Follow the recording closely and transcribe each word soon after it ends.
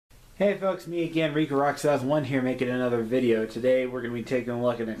Hey folks, me again, Rico Rock 2001 here making another video. Today we're going to be taking a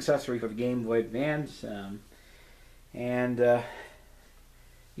look at an accessory for the Game Boy Advance. Yeah,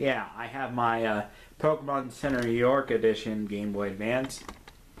 I have my Pokemon Center New York Edition Game Boy Advance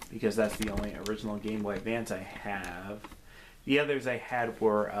because that's the only original Game Boy Advance I have. The others I had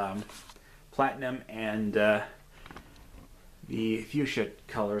were Platinum and the Fuchsia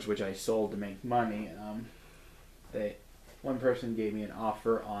colors, which I sold to make money. One person gave me an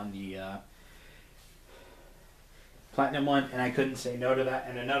offer on the Platinum one, and I couldn't say no to that.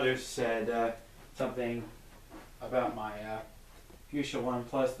 And another said something about my Fuchsia one.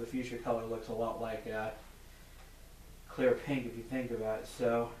 Plus, the Fuchsia color looks a lot like clear pink if you think about it.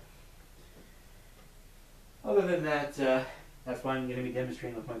 So, other than that, that's why I'm going to be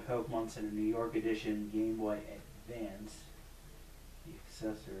demonstrating with my Pokemon Center New York Edition Game Boy Advance, the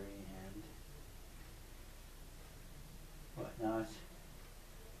accessory and whatnot.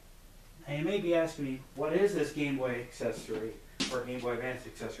 Now you may be asking me, what is this Game Boy accessory, or Game Boy Advance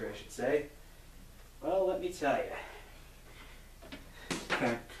accessory I should say? Well, let me tell you.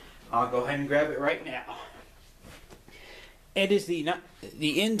 Okay, I'll go ahead and grab it right now. It is the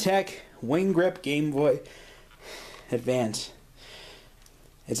Intec Wing Grip Game Boy Advance.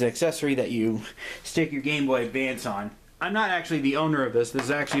 It's an accessory that you stick your Game Boy Advance on. I'm not actually the owner of this. This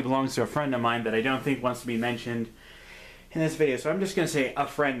actually belongs to a friend of mine that I don't think wants to be mentioned in this video, so I'm just going to say a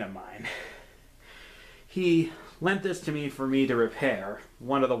friend of mine. He lent this to me for me to repair.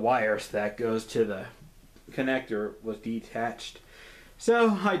 One of the wires that goes to the connector was detached.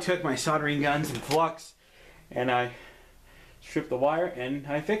 So I took my soldering guns and flux and I stripped the wire and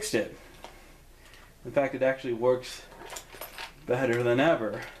I fixed it. In fact, it actually works better than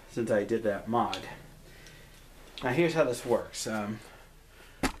ever since I did that mod. Now here's how this works.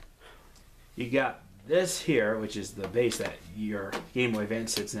 You got this here, which is the base that your Game Boy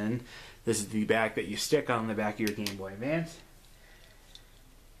Advance sits in. This is the back that you stick on the back of your Game Boy Advance.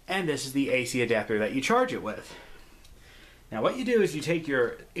 And this is the AC adapter that you charge it with. Now what you do is you take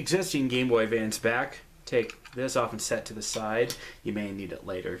your existing Game Boy Advance back, take this off and set to the side. You may need it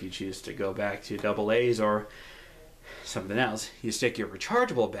later if you choose to go back to AA's or something else. You stick your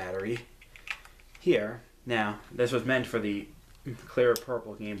rechargeable battery here. Now, this was meant for the clear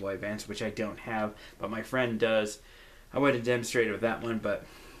purple Game Boy Advance, which I don't have, but my friend does. I would have demonstrated with that one, but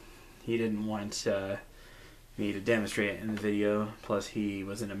he didn't want me to demonstrate it in the video. Plus, he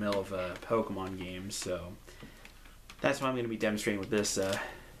was in the middle of a Pokemon game, so that's why I'm going to be demonstrating with this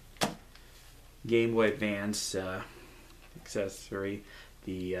Game Boy Advance accessory,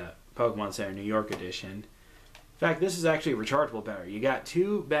 the Pokemon Center New York Edition. In fact, this is actually a rechargeable battery. You got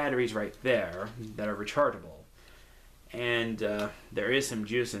two batteries right there that are rechargeable. And there is some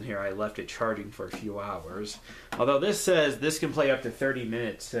juice in here. I left it charging for a few hours. Although this says this can play up to 30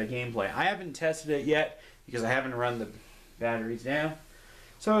 minutes gameplay. I haven't tested it yet because I haven't run the batteries down.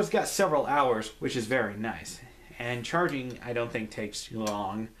 So it's got several hours, which is very nice. And charging, I don't think takes too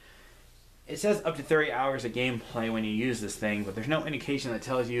long. It says up to 30 hours of gameplay when you use this thing, but there's no indication that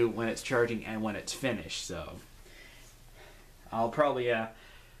tells you when it's charging and when it's finished. So I'll probably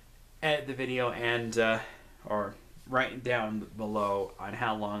edit the video and or write down below on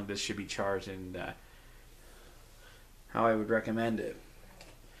how long this should be charged and how I would recommend it.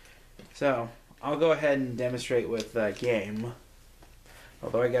 So I'll go ahead and demonstrate with game.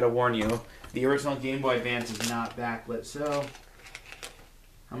 Although I gotta warn you, the original Game Boy Advance is not backlit, so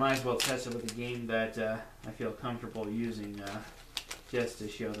I might as well test it with a game that I feel comfortable using just to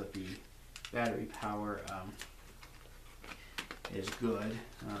show that the battery power is good.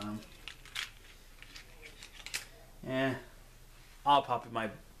 I'll pop in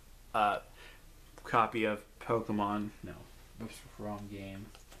my copy of Pokemon. No, oops, wrong game.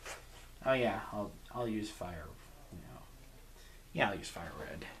 Oh yeah, I'll use Fire. Yeah, I'll use Fire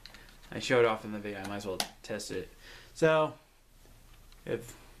Red. I showed off in the video. I might as well test it. So,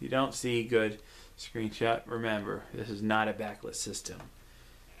 if you don't see good screenshot, remember this is not a backlit system.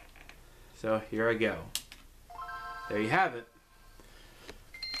 So here I go. There you have it.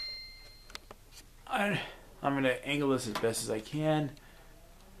 I'm going to angle this as best as I can.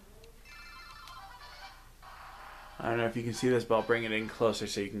 I don't know if you can see this, but I'll bring it in closer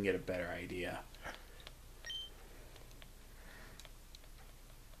so you can get a better idea.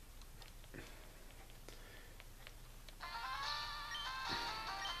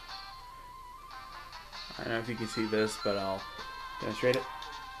 I don't know if you can see this, but I'll demonstrate it.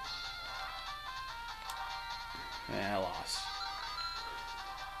 And I lost.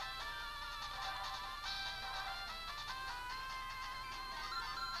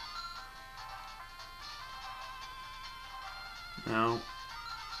 Now,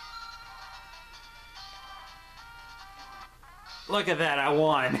 Look at that, I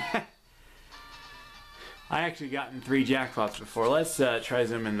won. I actually gotten 3 jackpots before. Let's try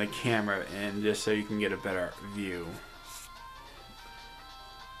zooming the camera in just so you can get a better view.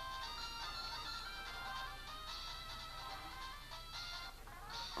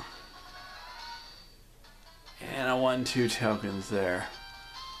 And I won 2 tokens there.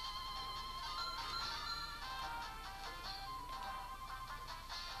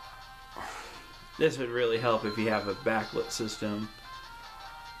 This would really help if you have a backlit system.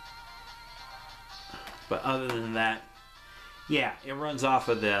 But other than that, yeah, it runs off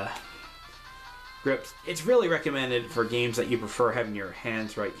of the grips. It's really recommended for games that you prefer having your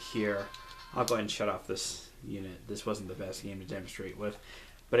hands right here. I'll go ahead and shut off this unit. This wasn't the best game to demonstrate with,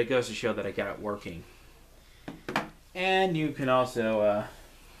 but it goes to show that I got it working. And you can also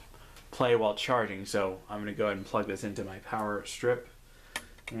play while charging. So I'm going to go ahead and plug this into my power strip.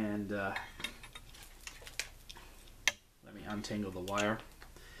 And let me untangle the wire.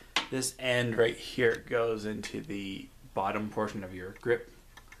 This end right here goes into the bottom portion of your grip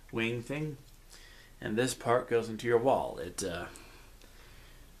wing thing. And this part goes into your wall. It's a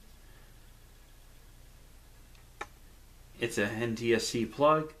NTSC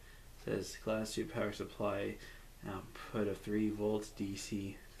plug. It says Class 2 power supply, output of 3 volts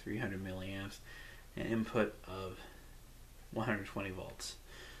DC, 300 milliamps, and input of 120 volts.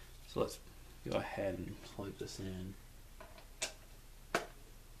 So let's go ahead and plug this in.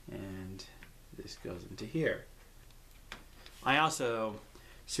 And this goes into here. I also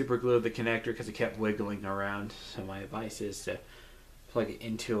super glued the connector because it kept wiggling around. So my advice is to plug it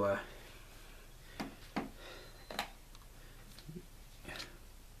into a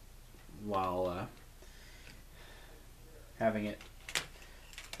while having it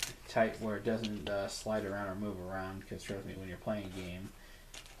tight where it doesn't slide around or move around, because trust me, when you're playing a game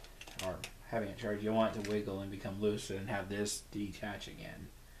or having it charged, you want it to wiggle and become loose and have this detach again.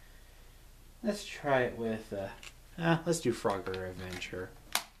 Let's try it with let's do Frogger Adventure.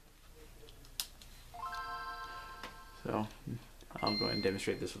 So I'll go ahead and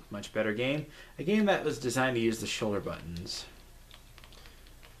demonstrate this with a much better game. A game that was designed to use the shoulder buttons.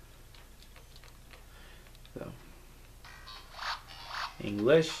 So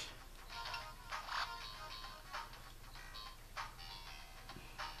English.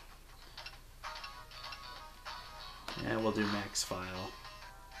 And we'll do max file.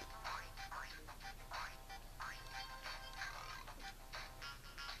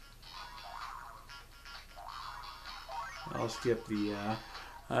 I'll skip the,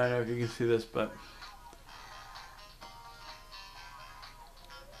 I don't know if you can see this, but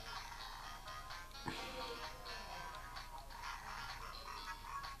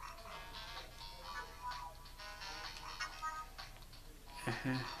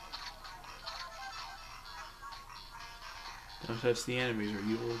don't touch the enemies or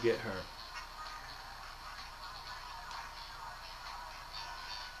you will get hurt.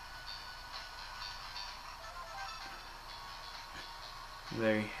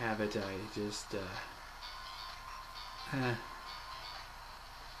 There you have it. I just the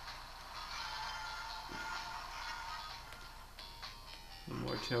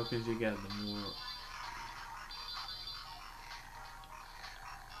more tokens you get, the more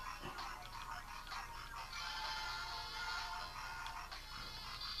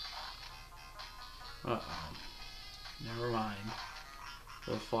never mind.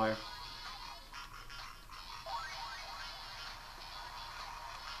 The fire.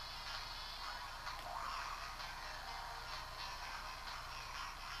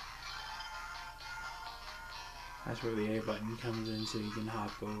 That's where the A button comes in, so you can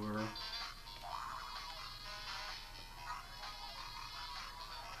hop over.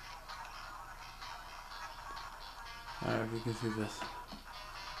 I don't know if you can see this.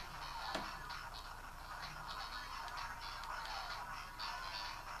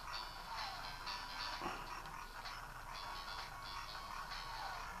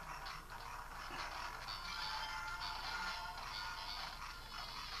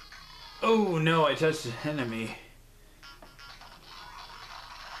 Oh no, I touched an enemy.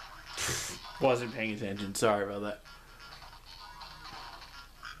 Wasn't paying attention, sorry about that.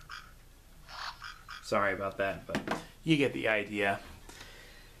 Sorry about that, but you get the idea.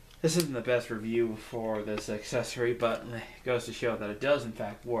 This isn't the best review for this accessory, but it goes to show that it does in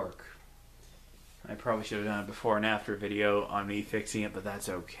fact work. I probably should have done a before and after video on me fixing it, but that's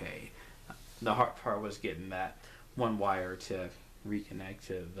okay. The hard part was getting that one wire to reconnect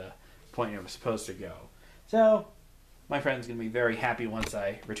to the point it was supposed to go. So my friend's going to be very happy once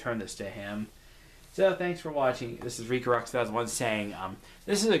I return this to him. So thanks for watching. This is RikaRock 2001 saying,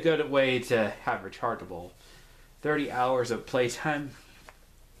 this is a good way to have rechargeable 30 hours of playtime.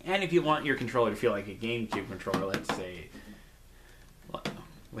 And if you want your controller to feel like a GameCube controller, let's say,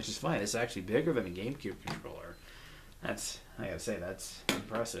 which is fine, it's actually bigger than a GameCube controller. That's, I gotta say, that's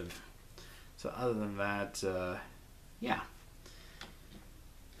impressive. So other than that, yeah.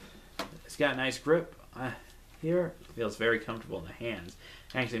 It's got a nice grip here. It feels very comfortable in the hands.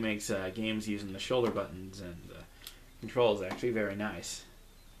 Actually makes games using the shoulder buttons and controls actually very nice.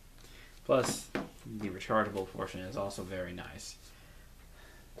 Plus, the rechargeable portion is also very nice.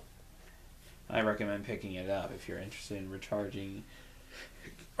 I recommend picking it up if you're interested in recharging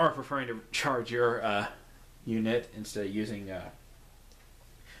or preferring to charge your unit instead of using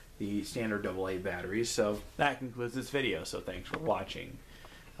the standard AA batteries. So that concludes this video. So thanks for watching.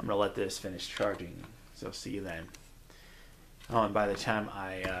 I'm going to let this finish charging. So see you then. Oh, and by the time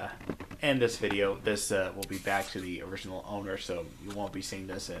I end this video, this will be back to the original owner, so you won't be seeing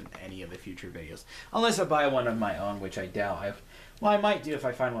this in any of the future videos. Unless I buy one of my own, which I doubt. Well, I might do if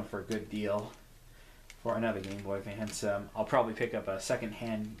I find one for a good deal for another Game Boy Advance. I'll probably pick up a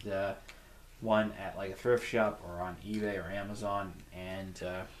second-hand one at like a thrift shop or on eBay or Amazon, and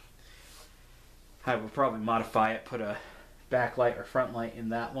I will probably modify it, put a backlight or front light in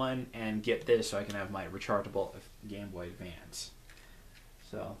that one, and get this so I can have my rechargeable Game Boy Advance.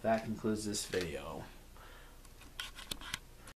 So that concludes this video.